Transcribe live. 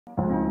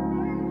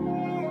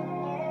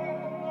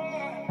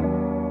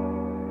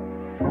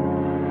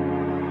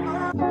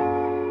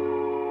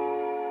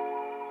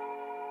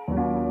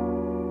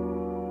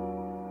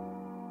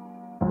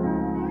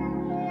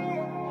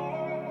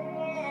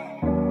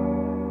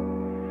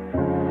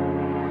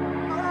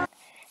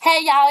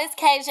Hey y'all, it's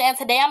KJ and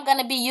today I'm going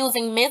to be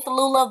using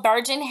MsLula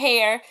Virgin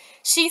Hair.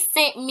 She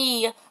sent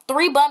me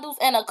 3 bundles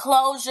and a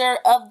closure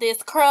of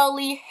this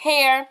curly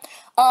hair.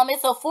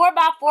 It's a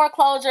 4x4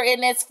 closure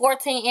and it's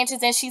 14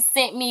 inches and she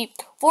sent me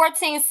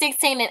 14,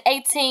 16, and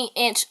 18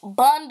 inch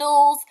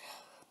bundles.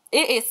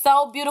 It is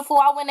so beautiful.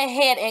 I went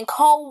ahead and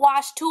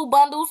co-washed 2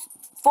 bundles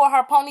for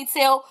her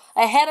ponytail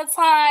ahead of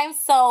time.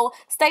 So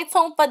stay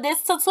tuned for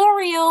this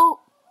tutorial.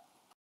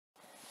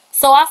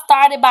 So I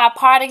started by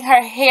parting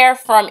her hair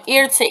from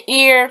ear to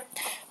ear,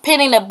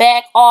 pinning the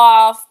back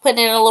off,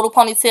 putting in a little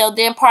ponytail,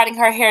 then parting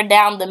her hair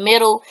down the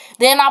middle.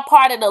 Then I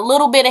parted a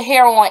little bit of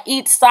hair on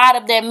each side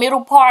of that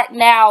middle part.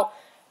 Now,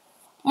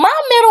 my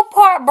middle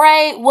part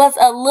braid was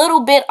a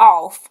little bit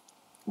off,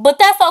 but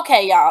that's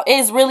okay, y'all.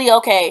 It's really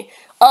okay.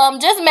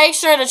 Just make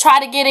sure to try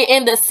to get it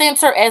in the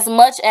center as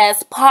much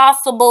as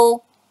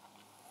possible.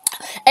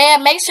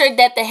 And make sure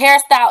that the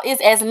hairstyle is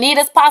as neat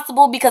as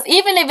possible, because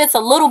even if it's a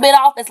little bit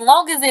off, as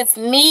long as it's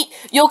neat,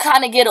 you'll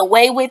kind of get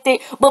away with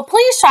it. But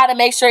please try to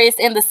make sure it's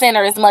in the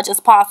center as much as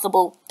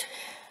possible.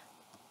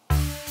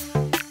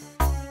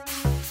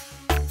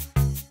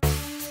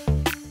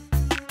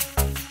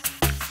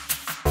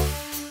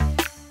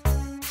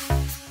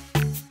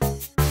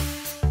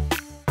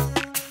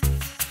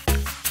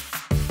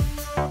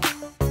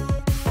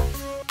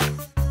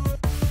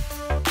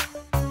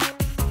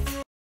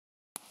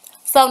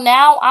 So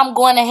now I'm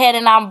going ahead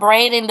and I'm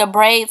braiding the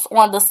braids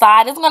on the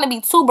side. It's going to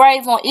be 2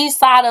 braids on each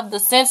side of the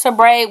center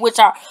braid, which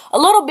are a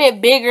little bit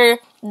bigger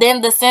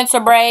than the center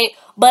braid.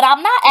 But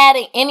I'm not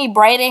adding any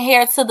braiding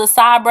hair to the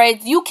side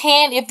braids. You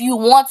can if you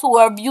want to,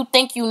 or if you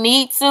think you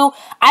need to.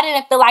 I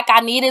didn't feel like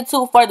I needed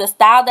to for the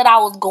style that I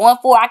was going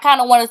for. I kind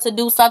of wanted to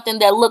do something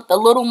that looked a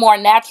little more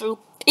natural,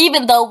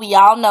 even though we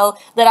all know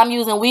that I'm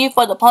using weave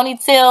for the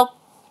ponytail.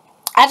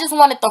 I just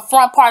wanted the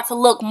front part to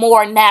look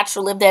more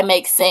natural, if that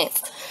makes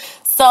sense.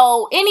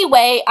 So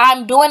anyway,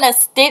 I'm doing a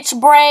stitch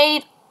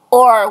braid,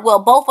 or well,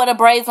 both of the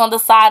braids on the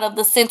side of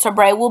the center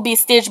braid will be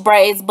stitch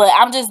braids, but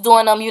I'm just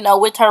doing them, you know,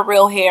 with her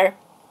real hair.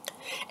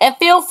 And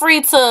feel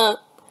free to,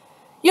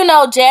 you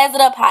know, jazz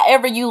it up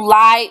however you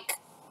like.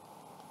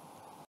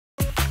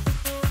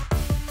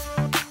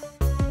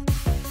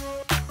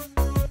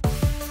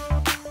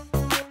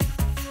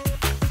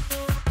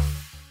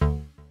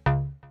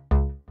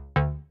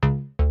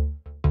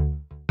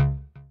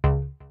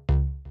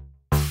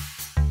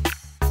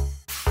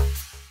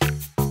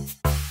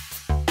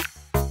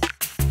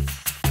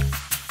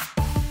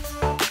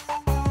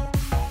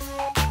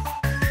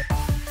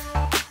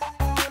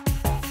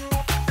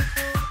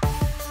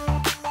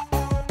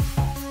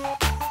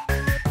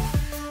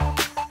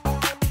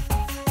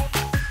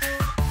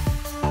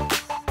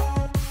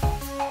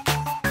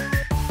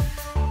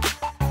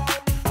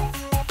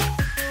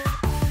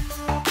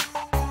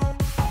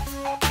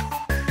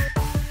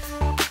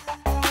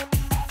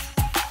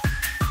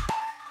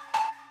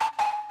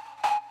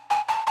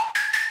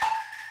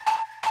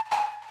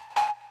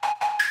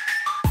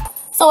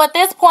 So at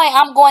this point,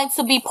 I'm going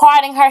to be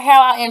parting her hair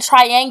out in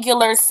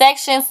triangular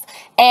sections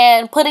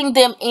and putting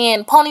them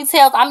in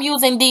ponytails. I'm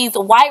using these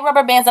white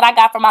rubber bands that I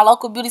got from my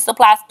local beauty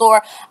supply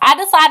store. I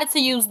decided to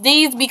use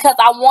these because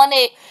I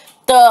wanted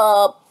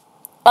the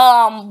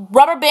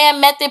rubber band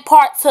method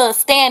part to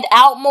stand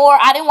out more.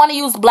 I didn't want to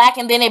use black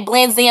and then it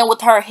blends in with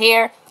her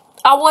hair.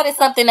 I wanted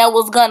something that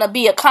was going to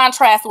be a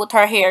contrast with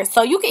her hair.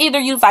 So you can either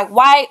use like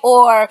white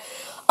or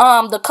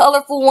the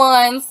colorful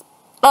ones.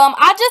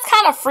 I just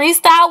kind of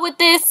freestyle with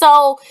this,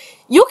 so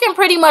you can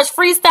pretty much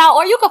freestyle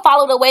or you can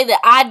follow the way that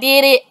I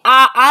did it.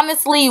 I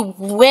honestly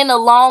went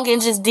along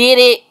and just did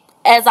it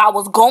as I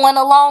was going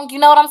along, you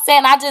know what I'm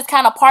saying? I just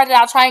kind of parted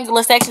out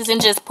triangular sections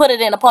and just put it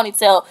in a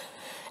ponytail,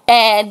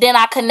 and then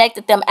I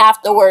connected them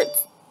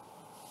afterwards.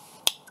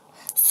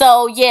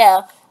 So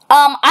yeah,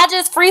 I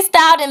just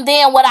freestyled, and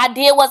then what I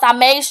did was I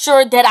made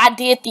sure that I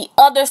did the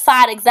other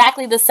side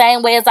exactly the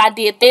same way as I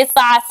did this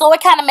side, so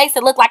it kind of makes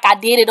it look like I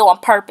did it on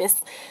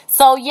purpose.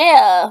 So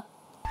yeah.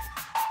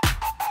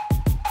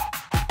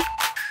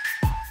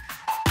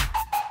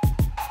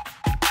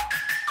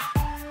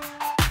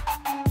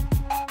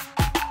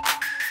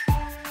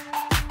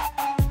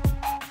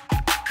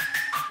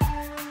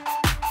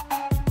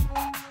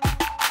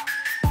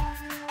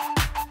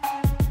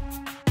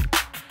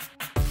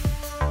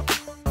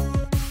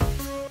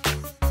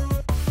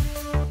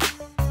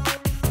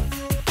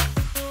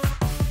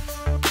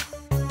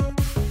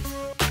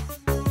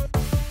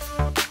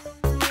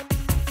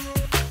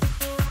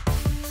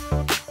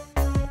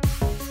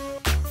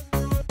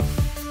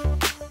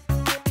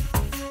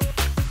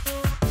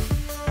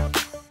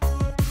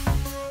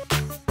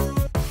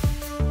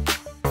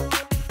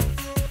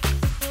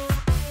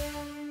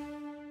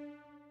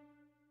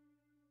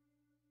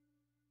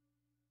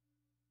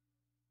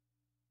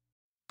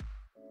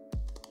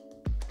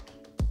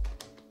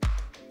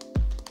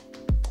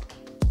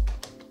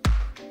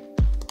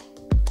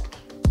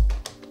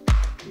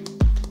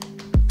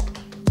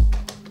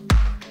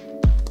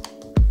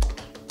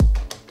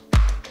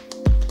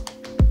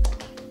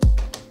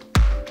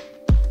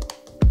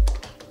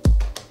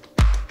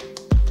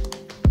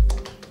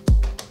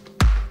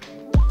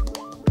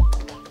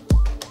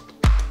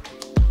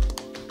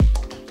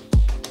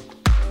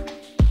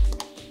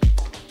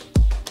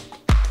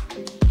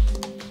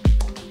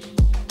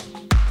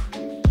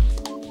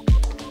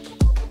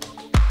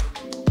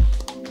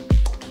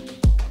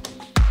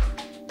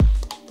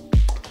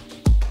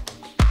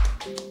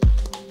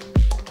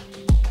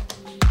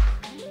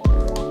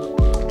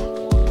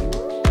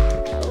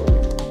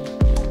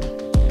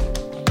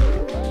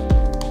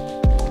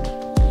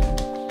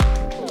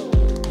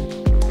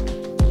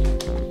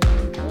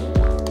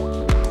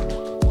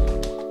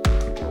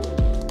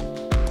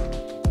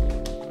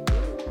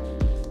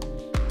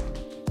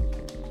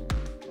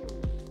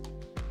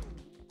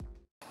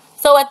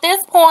 at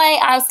this point,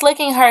 I'm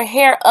slicking her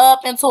hair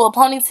up into a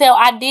ponytail.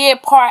 I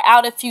did part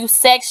out a few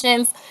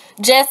sections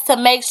just to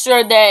make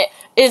sure that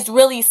it's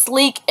really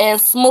sleek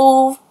and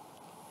smooth.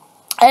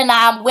 And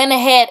I went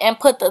ahead and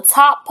put the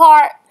top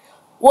part.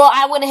 Well,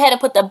 I went ahead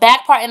and put the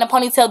back part in the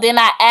ponytail. Then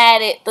I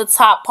added the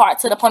top part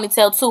to the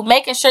ponytail too.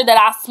 Making sure that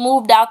I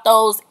smoothed out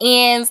those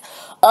ends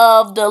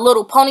of the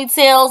little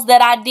ponytails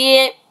that I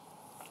did.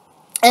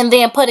 And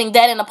then putting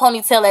that in the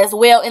ponytail as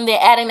well. And then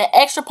adding the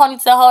extra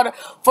ponytail holder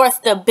for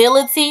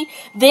stability.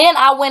 Then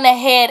I went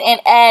ahead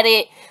and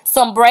added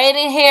some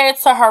braided hair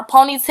to her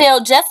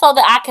ponytail. Just so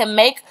that I can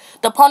make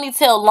the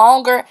ponytail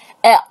longer.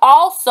 And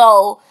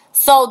also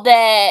so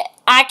that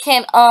I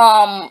can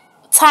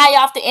tie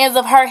off the ends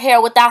of her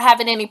hair without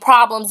having any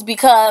problems.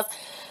 Because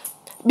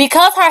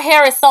her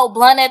hair is so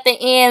blunt at the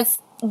ends,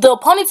 the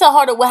ponytail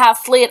holder would have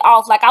slid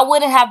off. Like, I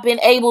wouldn't have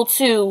been able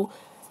to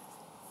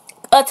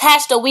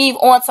attach the weave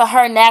onto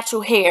her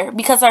natural hair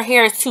because her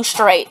hair is too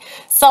straight.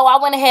 So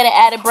I went ahead and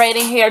added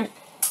braiding hair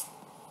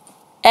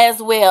as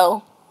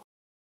well.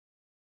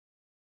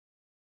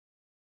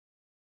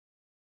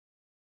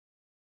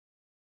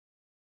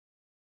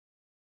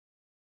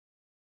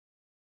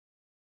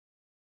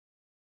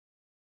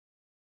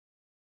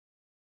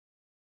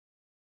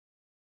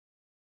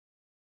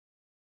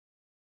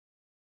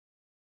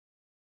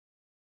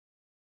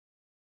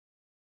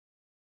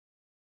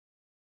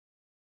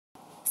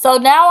 So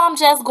now I'm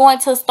just going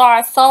to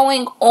start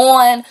sewing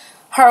on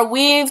her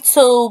weave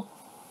to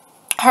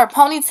her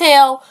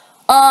ponytail.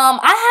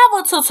 I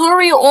have a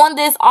tutorial on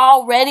this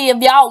already. If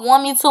y'all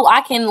want me to,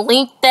 I can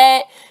link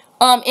that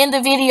in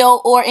the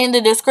video or in the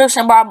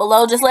description bar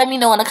below. Just let me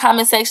know in the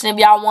comment section if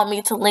y'all want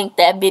me to link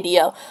that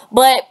video.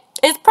 But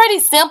it's pretty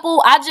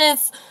simple. I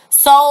just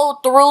sewed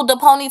through the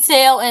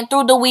ponytail and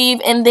through the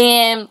weave, and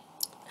then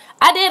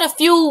I did a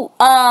few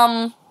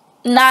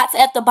knots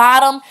at the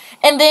bottom,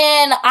 and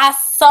then I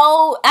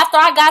sewed. After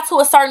I got to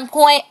a certain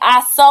point,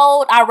 I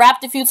sewed, I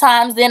wrapped a few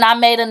times, then I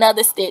made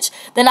another stitch,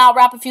 then I'll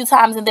wrap a few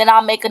times, and then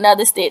I'll make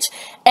another stitch.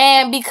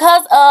 And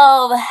because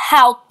of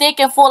how thick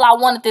and full I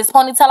wanted this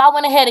ponytail, I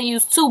went ahead and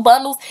used 2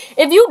 bundles.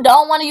 If you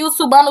don't want to use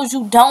 2 bundles,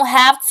 you don't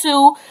have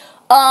to,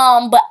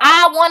 but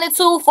I wanted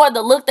to for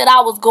the look that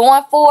I was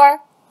going for.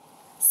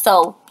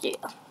 So yeah,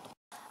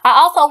 I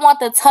also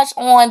want to touch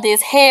on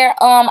this hair.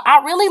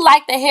 I really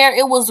like the hair.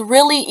 It was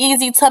really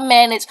easy to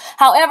manage.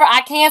 However,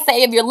 I can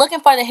say if you're looking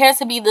for the hair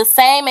to be the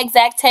same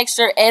exact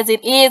texture as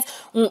it is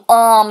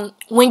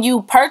when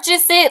you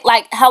purchase it,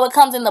 like how it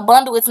comes in the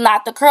bundle, it's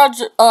not. The curl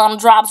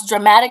drops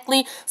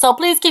dramatically. So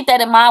please keep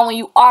that in mind when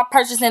you are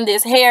purchasing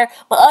this hair.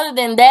 But other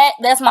than that,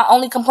 that's my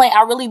only complaint.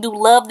 I really do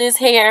love this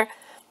hair.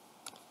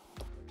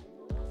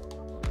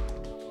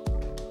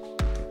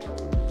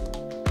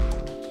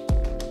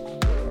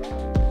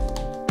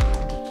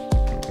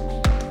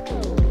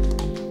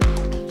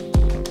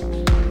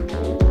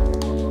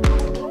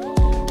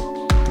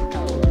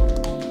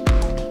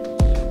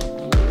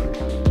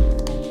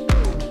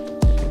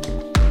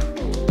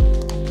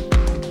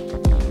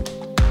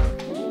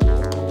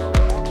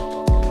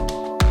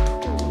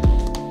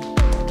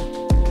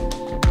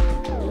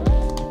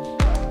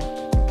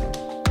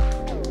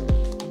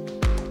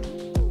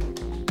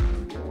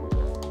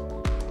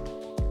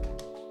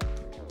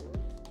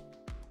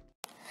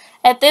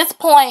 At this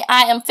point,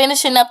 I am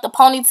finishing up the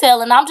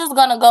ponytail, and I'm just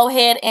going to go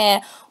ahead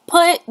and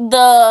put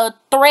the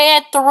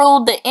thread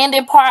through the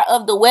ending part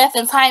of the weft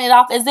and tying it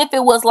off as if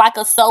it was like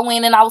a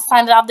sew-in and I was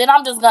tying it off. Then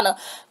I'm just going to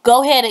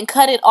go ahead and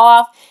cut it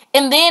off.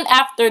 And then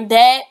after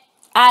that,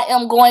 I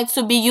am going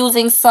to be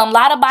using some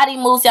Lotta Body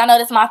mousse. Y'all know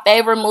that's my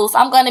favorite mousse.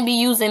 I'm going to be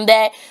using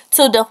that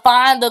to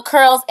define the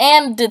curls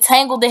and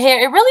detangle the hair.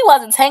 It really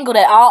wasn't tangled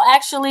at all,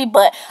 actually,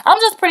 but I'm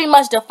just pretty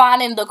much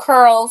defining the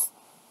curls.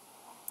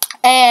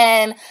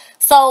 And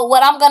so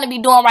what I'm going to be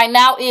doing right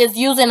now is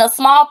using a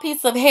small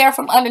piece of hair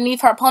from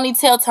underneath her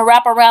ponytail to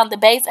wrap around the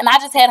base. And I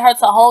just had her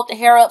to hold the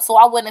hair up so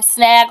I wouldn't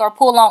snag or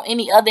pull on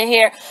any other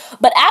hair.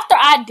 But after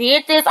I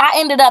did this, I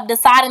ended up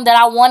deciding that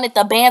I wanted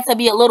the band to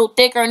be a little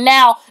thicker.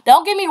 Now,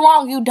 don't get me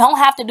wrong, you don't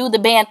have to do the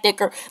band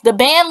thicker. The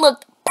band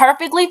looked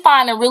perfectly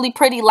fine and really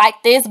pretty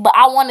like this, but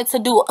I wanted to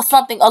do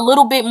something a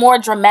little bit more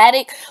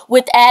dramatic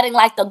with adding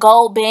like the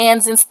gold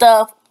bands and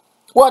stuff.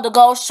 Well, the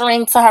gold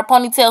string to her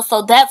ponytail,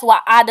 so that's why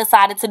I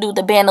decided to do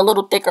the band a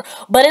little thicker.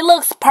 But it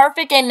looks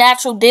perfect and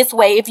natural this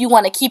way if you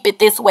want to keep it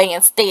this way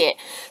instead.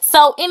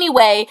 So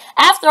anyway,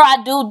 after I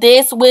do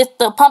this with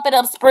the Pump It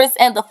Up Spritz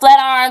and the flat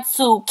iron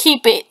to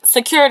keep it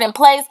secured in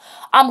place,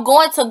 I'm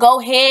going to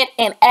go ahead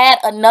and add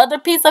another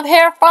piece of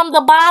hair from the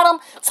bottom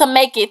to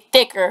make it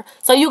thicker.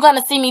 So you're going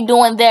to see me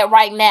doing that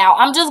right now.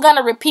 I'm just going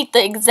to repeat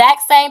the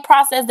exact same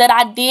process that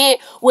I did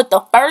with the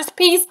first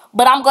piece,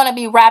 but I'm going to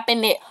be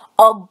wrapping it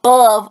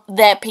above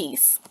that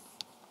piece.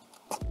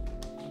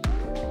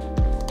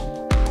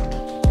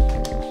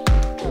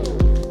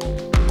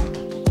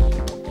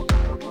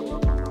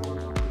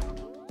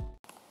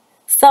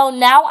 So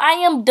now I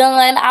am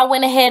done. I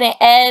went ahead and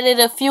added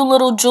a few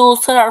little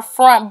jewels to her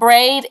front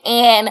braid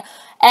and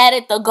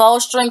added the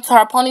gold string to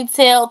her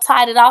ponytail,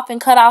 tied it off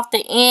and cut off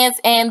the ends,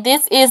 and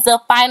this is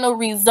the final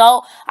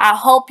result. I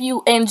hope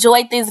you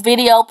enjoyed this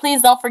video.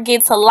 Please don't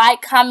forget to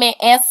like, comment,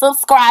 and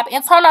subscribe,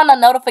 and turn on the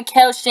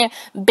notification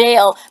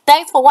bell.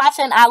 Thanks for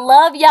watching. I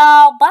love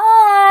y'all.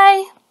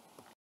 Bye.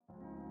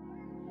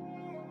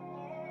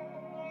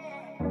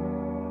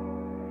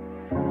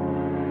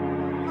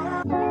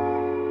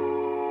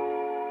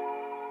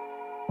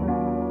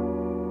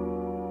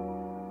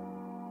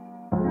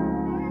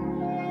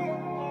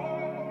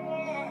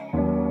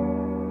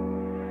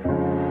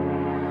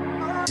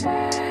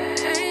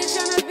 Hey.